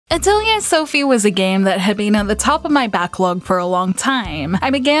Atelier Sophie was a game that had been at the top of my backlog for a long time. I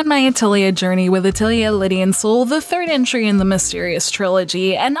began my Atelier journey with Atelier Lydian Soul, the third entry in the Mysterious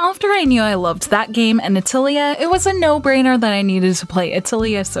Trilogy, and after I knew I loved that game and Atelier, it was a no-brainer that I needed to play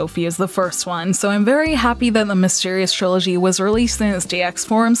Atelier Sophie as the first one, so I'm very happy that the Mysterious Trilogy was released in its DX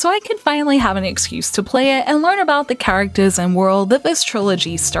form so I could finally have an excuse to play it and learn about the characters and world that this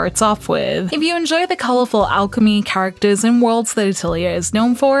trilogy starts off with. If you enjoy the colorful alchemy, characters, and worlds that Atelier is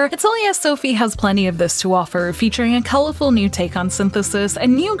known for, Atelier Sophie has plenty of this to offer, featuring a colorful new take on synthesis, a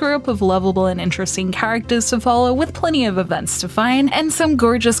new group of lovable and interesting characters to follow with plenty of events to find, and some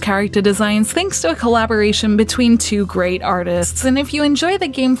gorgeous character designs thanks to a collaboration between two great artists. And if you enjoy the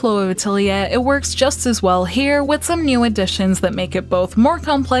game flow of Atelier, it works just as well here with some new additions that make it both more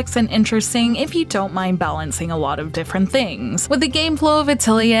complex and interesting if you don't mind balancing a lot of different things. With the game flow of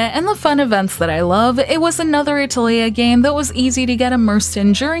Atelier and the fun events that I love, it was another Atelier game that was easy to get immersed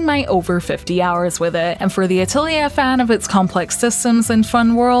in during my over 50 hours with it, and for the Atelier fan of its complex systems and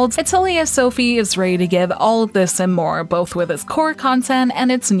fun worlds, Atelier Sophie is ready to give all of this and more, both with its core content and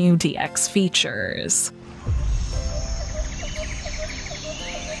its new DX features.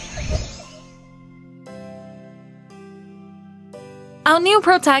 Our new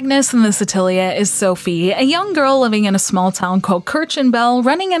protagonist in this atelier is Sophie, a young girl living in a small town called Kirchenbell,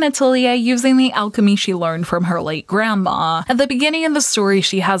 running an atelier using the alchemy she learned from her late grandma. At the beginning of the story,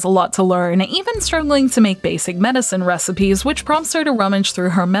 she has a lot to learn, even struggling to make basic medicine recipes, which prompts her to rummage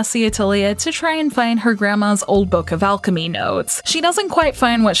through her messy atelier to try and find her grandma's old book of alchemy notes. She doesn't quite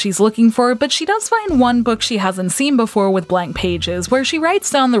find what she's looking for, but she does find one book she hasn't seen before with blank pages, where she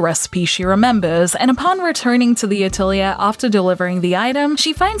writes down the recipe she remembers, and upon returning to the atelier after delivering the item,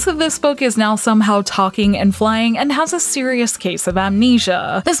 she finds that this book is now somehow talking and flying and has a serious case of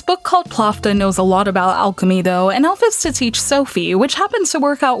amnesia. This book called Plafta knows a lot about alchemy though, and offers to teach Sophie, which happens to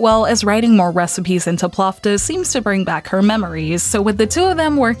work out well as writing more recipes into Plafta seems to bring back her memories. So with the two of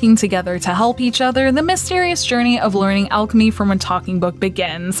them working together to help each other, the mysterious journey of learning alchemy from a talking book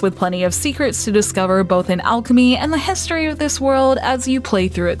begins, with plenty of secrets to discover both in alchemy and the history of this world as you play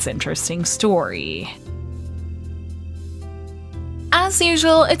through its interesting story. As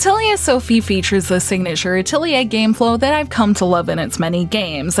usual, Atelier Sophie features the signature Atelier game flow that I've come to love in its many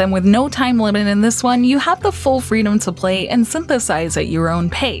games, and with no time limit in this one, you have the full freedom to play and synthesize at your own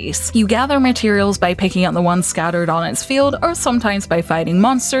pace. You gather materials by picking up the ones scattered on its field, or sometimes by fighting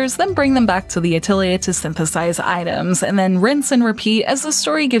monsters, then bring them back to the atelier to synthesize items, and then rinse and repeat as the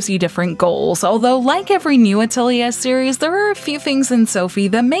story gives you different goals, although like every new Atelier series, there are a few things in Sophie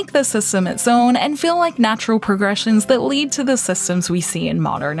that make the system its own and feel like natural progressions that lead to the systems we see in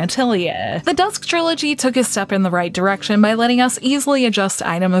modern Atelier. The Dusk Trilogy took a step in the right direction by letting us easily adjust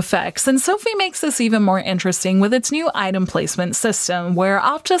item effects, and Sophie makes this even more interesting with its new item placement system, where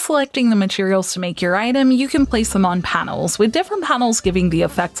after selecting the materials to make your item, you can place them on panels, with different panels giving the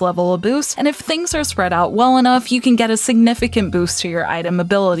effect level a boost, and if things are spread out well enough, you can get a significant boost to your item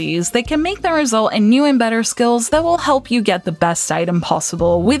abilities that can make them result in new and better skills that will help you get the best item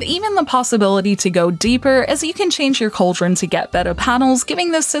possible, with even the possibility to go deeper as you can change your cauldron to get better panels,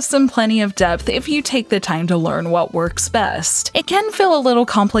 giving the system plenty of depth if you take the time to learn what works best. It can feel a little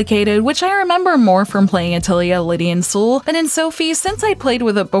complicated, which I remember more from playing Atelier Lydian Soul, but in Sophie, since I played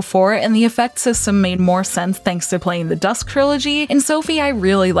with it before and the effect system made more sense thanks to playing the Dusk Trilogy, in Sophie I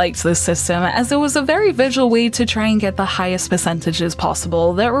really liked this system as it was a very visual way to try and get the highest percentages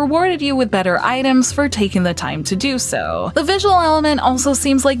possible that rewarded you with better items for taking the time to do so. The visual element also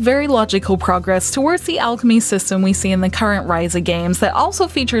seems like very logical progress towards the alchemy system we see in the current Ryza games that also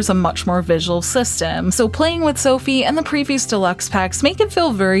features a much more visual system, so playing with Sophie and the previous deluxe packs make it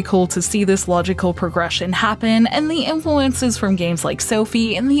feel very cool to see this logical progression happen and the influences from games like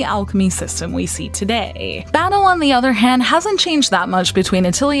Sophie and the alchemy system we see today. Battle, on the other hand, hasn't changed that much between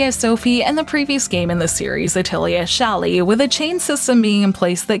Atelier Sophie and the previous game in the series, Atelier Shally, with a chain system being in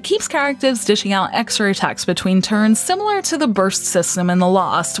place that keeps characters dishing out extra attacks between turns, similar to the burst system in The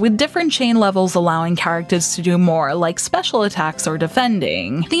Lost, with different chain levels allowing characters to do more, like special attacks or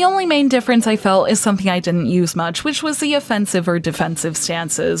defending. The only main difference I felt is something I didn't use much, which was the offensive or defensive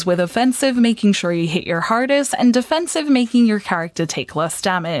stances, with offensive making sure you hit your hardest and defensive making your character take less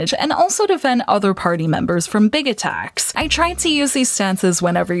damage, and also defend other party members from big attacks. I tried to use these stances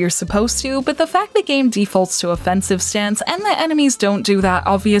whenever you're supposed to, but the fact the game defaults to offensive stance and the enemies don't do that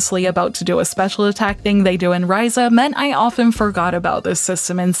obviously about to do a special attack thing they do in Ryza meant I often forgot about this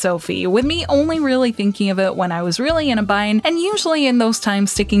system in Sophie, with me only really thinking of it when I was really in a bind and usually usually in those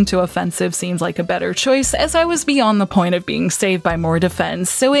times sticking to offensive seems like a better choice, as I was beyond the point of being saved by more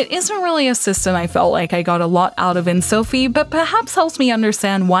defense, so it isn't really a system I felt like I got a lot out of in Sophie, but perhaps helps me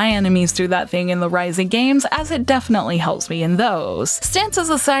understand why enemies do that thing in the Rising games, as it definitely helps me in those.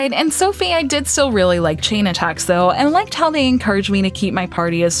 Stances aside, in Sophie I did still really like chain attacks though, and liked how they encouraged me to keep my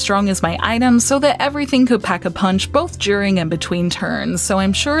party as strong as my items so that everything could pack a punch both during and between turns, so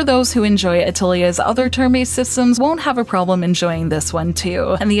I'm sure those who enjoy Atelier's other turn-based systems won't have a problem enjoying this one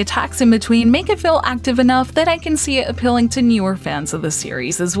too, and the attacks in between make it feel active enough that I can see it appealing to newer fans of the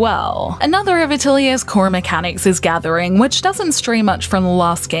series as well. Another of Atelier's core mechanics is gathering, which doesn't stray much from the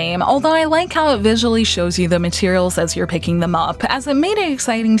last game, although I like how it visually shows you the materials as you're picking them up, as it made it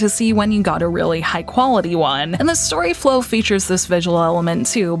exciting to see when you got a really high quality one. And the story flow features this visual element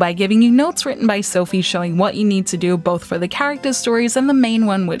too, by giving you notes written by Sophie showing what you need to do both for the character stories and the main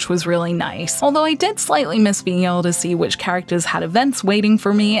one, which was really nice. Although I did slightly miss being able to see which characters had events waiting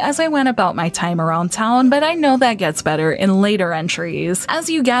for me as I went about my time around town, but I know that gets better in later entries. As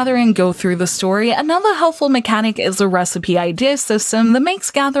you gather and go through the story, another helpful mechanic is the recipe idea system that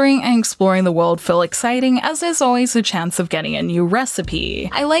makes gathering and exploring the world feel exciting, as there's always a chance of getting a new recipe.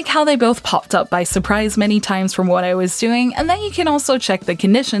 I like how they both popped up by surprise many times from what I was doing, and then you can also check the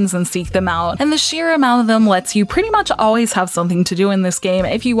conditions and seek them out, and the sheer amount of them lets you pretty much always have something to do in this game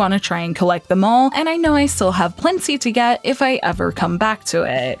if you want to try and collect them all, and I know I still have plenty to get if I ever come back to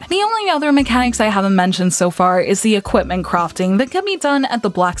it. The only other mechanics I haven't mentioned so far is the equipment crafting that can be done at the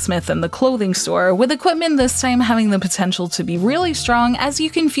blacksmith and the clothing store, with equipment this time having the potential to be really strong as you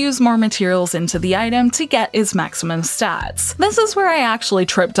can fuse more materials into the item to get its maximum stats. This is where I actually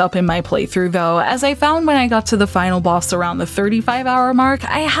tripped up in my playthrough though, as I found when I got to the final boss around the 35-hour mark,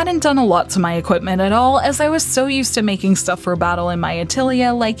 I hadn't done a lot to my equipment at all, as I was so used to making stuff for battle in my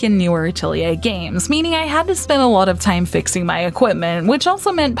Atelier like in newer Atelier games, meaning I had to spend a lot of time fixing my equipment, which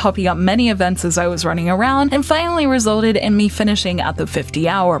also meant popping up many events as I was running around, and finally resulted in me finishing at the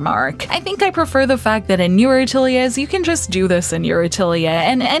 50-hour mark. I think I prefer the fact that in newer Ateliers you can just do this in your Atelier,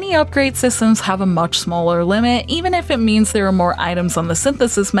 and any upgrade systems have a much smaller limit, even if it means there are more items on the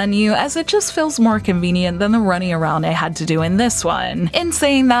synthesis menu, as it just feels more convenient than the running around I had to do in this one. In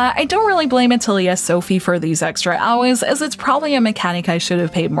saying that, I don't really blame Atelier Sophie for these extra hours, as it's probably a mechanic I should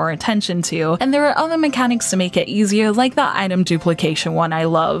have paid more attention to, and there are other mechanics to make it easier, like the item duplication one I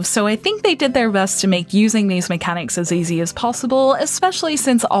love, so I think they did their best to make using these mechanics as easy as possible, especially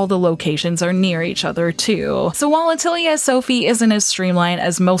since all the locations are near each other too. So while Atelier Sophie isn't as streamlined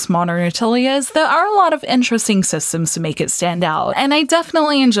as most modern Ateliers, there are a lot of interesting systems to make it stand out, and I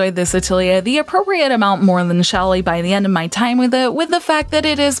definitely enjoyed this Atelier the appropriate amount more than Shally by the end of my time with it, with the fact that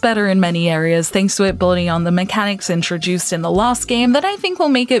it is better in many areas thanks to it building on the mechanics introduced in the last game that I think will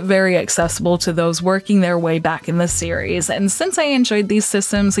make it very accessible to those working their way back in the series. And since I enjoyed these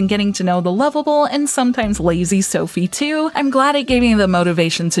systems and getting to know the lovable and sometimes lazy Sophie too, I'm glad it gave me the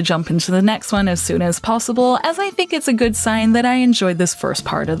motivation to jump into the next one as soon as possible, as I think it's a good sign that I enjoyed this first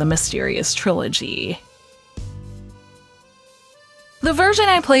part of the Mysterious Trilogy. The version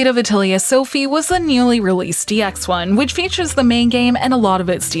I played of Atelier Sophie was the newly released DX one, which features the main game and a lot of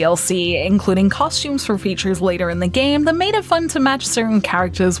its DLC, including costumes for features later in the game that made it fun to match certain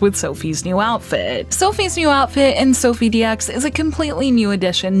characters with Sophie's new outfit. Sophie's new outfit in Sophie DX is a completely new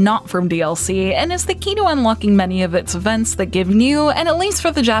addition not from DLC, and is the key to unlocking many of its events that give new, and at least for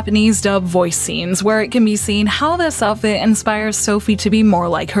the Japanese dub, voice scenes, where it can be seen how this outfit inspires Sophie to be more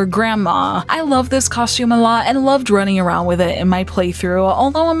like her grandma. I love this costume a lot and loved running around with it in my playthrough,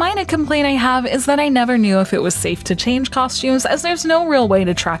 although a minor complaint I have is that I never knew if it was safe to change costumes, as there's no real way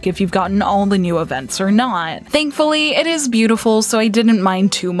to track if you've gotten all the new events or not. Thankfully, it is beautiful, so I didn't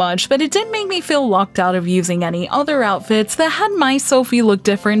mind too much, but it did make me feel locked out of using any other outfits that had my Sophie look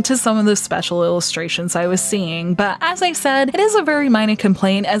different to some of the special illustrations I was seeing. But as I said, it is a very minor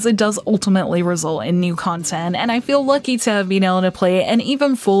complaint, as it does ultimately result in new content, and I feel lucky to have been able to play an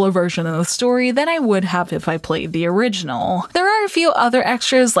even fuller version of the story than I would have if I played the original. There are a few other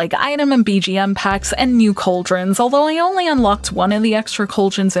extras like item and BGM packs and new cauldrons, although I only unlocked one of the extra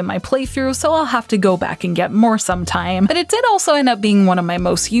cauldrons in my playthrough, so I'll have to go back and get more sometime. But it did also end up being one of my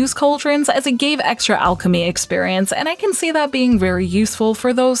most used cauldrons, as it gave extra alchemy experience, and I can see that being very useful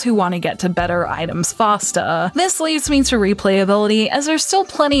for those who want to get to better items faster. This leads me to replayability, as there's still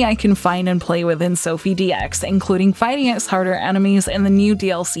plenty I can find and play with in Sophie DX, including fighting its harder enemies in the new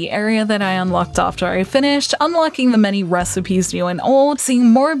DLC area that I unlocked after I finished, unlocking the many recipes new and old,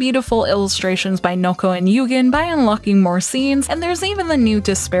 seeing more beautiful illustrations by Noko and Yugen by unlocking more scenes, and there's even the new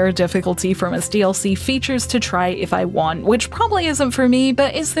Despair difficulty from its DLC features to try if I want, which probably isn't for me,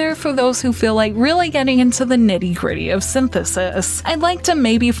 but is there for those who feel like really getting into the nitty-gritty of synthesis. I'd like to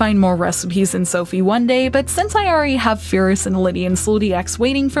maybe find more recipes in Sophie one day, but since I already have Furious and Lydian Slow DX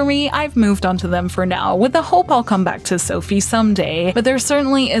waiting for me, I've moved on to them for now, with the hope I'll come back to Sophie someday. But there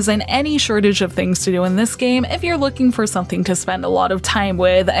certainly isn't any shortage of things to do in this game if you're looking for something to spend a lot of time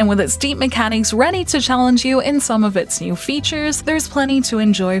with, and with its deep mechanics ready to challenge you in some of its new features, there's plenty to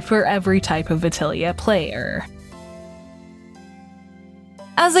enjoy for every type of Atelier player.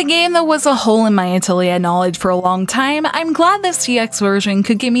 As a game that was a hole in my Atelier knowledge for a long time, I'm glad this DX version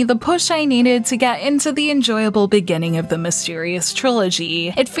could give me the push I needed to get into the enjoyable beginning of the Mysterious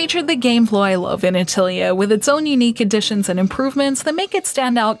Trilogy. It featured the game flow I love in Atelier, with its own unique additions and improvements that make it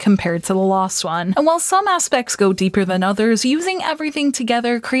stand out compared to the Lost one. And while some aspects go deeper than others, using everything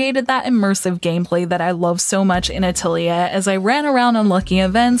together created that immersive gameplay that I love so much in Atelier as I ran around unlocking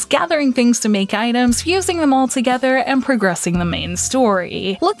events, gathering things to make items, fusing them all together, and progressing the main story.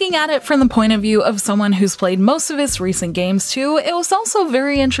 Looking at it from the point of view of someone who's played most of its recent games too, it was also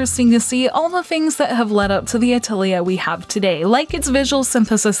very interesting to see all the things that have led up to the Atelier we have today, like its visual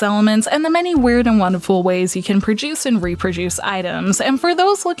synthesis elements and the many weird and wonderful ways you can produce and reproduce items. And for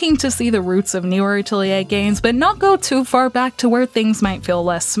those looking to see the roots of newer Atelier games but not go too far back to where things might feel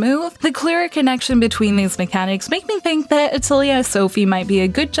less smooth, the clearer connection between these mechanics make me think that Atelier Sophie might be a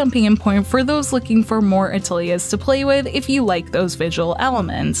good jumping in point for those looking for more Ateliers to play with if you like those visual elements.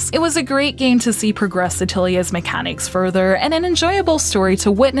 It was a great game to see progress Atelier's mechanics further, and an enjoyable story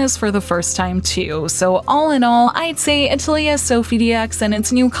to witness for the first time too, so all in all, I'd say Atelier Sophie DX and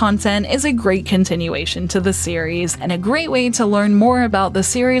its new content is a great continuation to the series, and a great way to learn more about the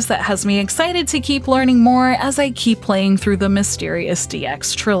series that has me excited to keep learning more as I keep playing through the Mysterious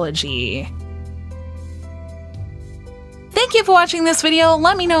DX trilogy. Thank you for watching this video.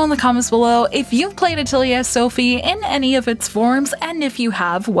 Let me know in the comments below if you've played Atelier Sophie in any of its forms, and if you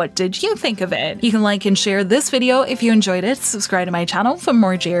have, what did you think of it? You can like and share this video if you enjoyed it, subscribe to my channel for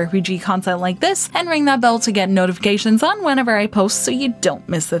more JRPG content like this, and ring that bell to get notifications on whenever I post so you don't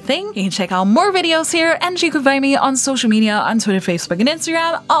miss a thing. You can check out more videos here, and you can find me on social media on Twitter, Facebook, and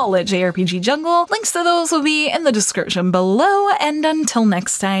Instagram, all at JRPG Jungle. Links to those will be in the description below, and until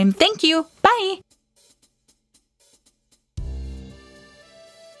next time, thank you, bye!